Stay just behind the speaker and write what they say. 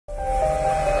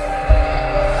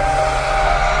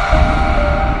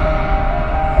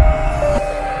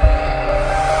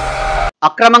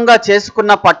అక్రమంగా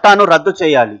చేసుకున్న పట్టాను రద్దు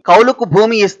చేయాలి. కౌలుకు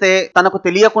భూమి ఇస్తే తనకు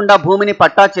తెలియకుండా భూమిని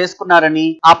పట్టా చేసుకున్నారని,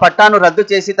 ఆ పట్టాను రద్దు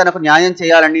చేసి తనకు న్యాయం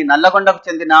చేయాలని నల్లగొండకు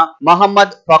చెందిన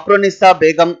మహమ్మద్ ఫక్రునిసా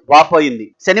బేగం వాపోయింది.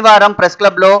 శనివారం ప్రెస్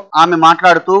క్లబ్ లో ఆమె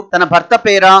మాట్లాడుతూ తన భర్త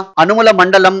పేర అనుముల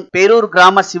మండలం పేరూరు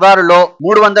గ్రామ శివారులో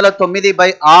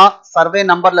 309/ఆ సర్వే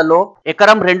నంబర్లలో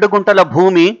ఎకరం 2 గుంటల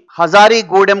భూమి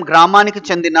హజారీగూడెం గ్రామానికి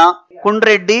చెందిన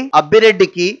కుండ్రెడ్డి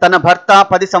అబ్బిరెడ్డికి తన భర్త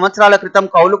 10 సంవత్సరాల క్రితం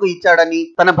కౌలుకు ఇచ్చాడని,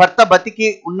 తన భర్త బతికి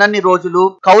ఉన్నన్ని రోజులు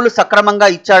కౌలు సక్రమంగా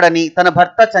ఇచ్చాడని, తన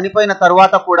భర్త చనిపోయిన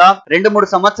తరువాత కూడా 2-3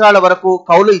 సంవత్సరాల వరకు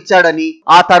కౌలు ఇచ్చాడని,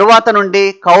 ఆ తరువాత నుండి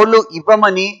కౌలు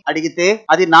ఇవ్వమని అడిగితే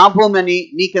అది నా భూమి అని,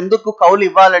 నీకెందుకు కౌలు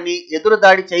ఇవ్వాలని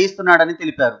ఎదురుదాడి చేయిస్తున్నాడని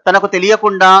తెలిపారు. తనకు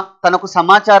తెలియకుండా, తనకు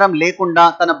సమాచారం లేకుండా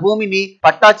తన భూమిని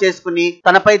పట్టా చేసుకుని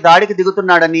తనపై దాడికి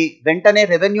దిగుతున్నాడని, వెంటనే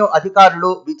రెవెన్యూ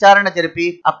అధికారులు విచారణ జరిపి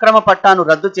అక్రమ పట్టాను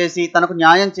రద్దు చేసి తనకు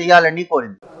న్యాయం చేయాలని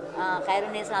కోరింది.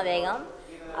 ఖైరునిసా బేగం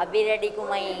అబ్బిరెడ్డికి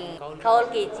మై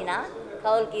కౌలుకి ఇచ్చిన,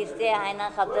 కౌలుకి ఇస్తే ఆయన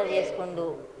కబ్జా చేసుకుండు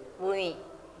భూమి,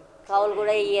 కౌలు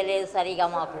కూడా ఇయ్యలేదు సరిగా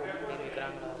మాకు.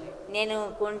 నేను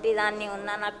కుంటి దాన్ని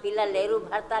ఉన్నా, నాకు పిల్లలు లేరు,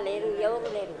 భర్త లేరు, ఎవరు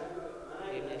లేరు.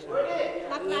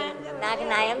 నాకు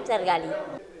న్యాయం జరగాలి.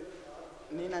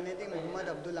 నేను అనేది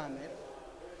మొహమ్మద్ అబ్దుల్ ఆమీర్,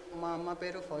 మా అమ్మ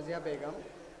పేరు ఫౌజియా బేగం.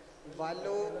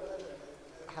 వాళ్ళు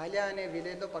హాలియా అనే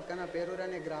విలేజ్లో పక్కన పేరూరు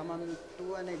అనే గ్రామం 2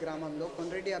 అనే గ్రామంలో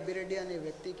కొండ్రెడ్డి అబ్బిరెడ్డి అనే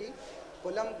వ్యక్తికి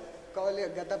పొలం కౌలు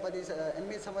గత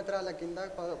 8 సంవత్సరాల కింద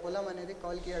పొలం అనేది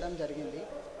కౌలుకి ఇవ్వడం జరిగింది.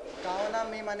 కావున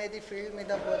మేము అనేది ఫీల్డ్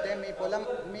మీద పోతే మీ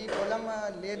పొలం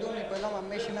లేదు, మీ పొలం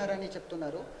అమ్మేసినారని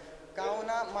చెప్తున్నారు.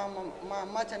 కావున మా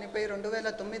అమ్మ చనిపోయి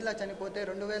 2009లో చనిపోతే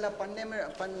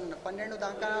 2012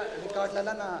 దాకా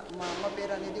రికార్డులలో మా అమ్మ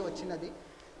పేరు అనేది వచ్చినది.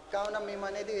 కావున మేము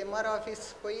అనేది ఎంఆర్ ఆఫీస్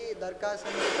పోయి దరఖాస్తు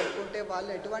అనేది పెట్టుకుంటే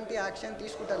వాళ్ళు ఎటువంటి యాక్షన్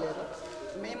తీసుకుంటలేరు.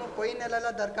 మేము పోయి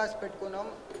నెలలో దరఖాస్తు పెట్టుకున్నాం,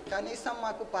 కనీసం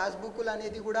మాకు పాస్బుక్లు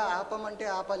అనేది కూడా ఆపమంటే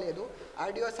ఆపలేదు.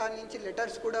 ఆర్డీఓ సార్ నుంచి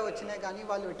లెటర్స్ కూడా వచ్చినాయి, కానీ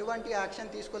వాళ్ళు ఎటువంటి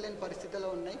యాక్షన్ తీసుకోలేని పరిస్థితిలో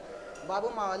ఉన్నాయి. బాబు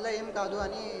మా వల్ల ఏం కాదు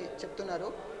అని చెప్తున్నారు,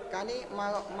 కానీ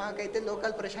మాకైతే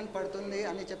లోకల్ ప్రెషర్ పడుతుంది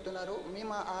అని చెప్తున్నారు.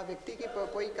 మేము ఆ వ్యక్తికి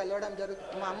పోయి కలవడం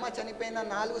జరుగుతుంది. మా అమ్మ చనిపోయిన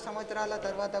 4 సంవత్సరాల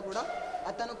తర్వాత కూడా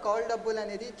అతను కౌలు డబ్బులు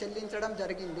అనేది చెల్లించడం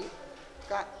జరిగింది.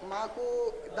 మాకు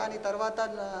దాని తర్వాత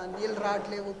నీళ్ళు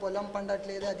రావట్లేవు, పొలం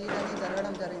పండట్లేదు, అది ఇదని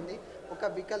జరగడం జరిగింది. ఒక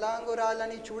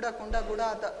వికలాంగురాలని చూడకుండా కూడా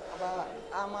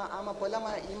ఆమె పొలం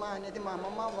ఈమె అనేది మా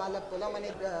అమ్మమ్మ వాళ్ళ పొలం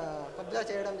అనేది కబ్జా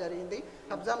చేయడం జరిగింది.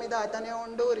 కబ్జా మీద అతనే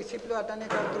ఉండు, రిసిప్ట్లు అతనే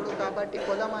కడుతుడు, కాబట్టి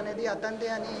పొలం అనేది అతనిదే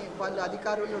అని వాళ్ళు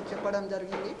అధికారులు చెప్పడం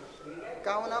జరిగింది.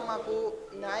 కావున మాకు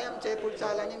న్యాయం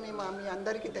చేకూర్చాలని మేము మీ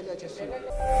అందరికీ తెలియజేస్తున్నాం.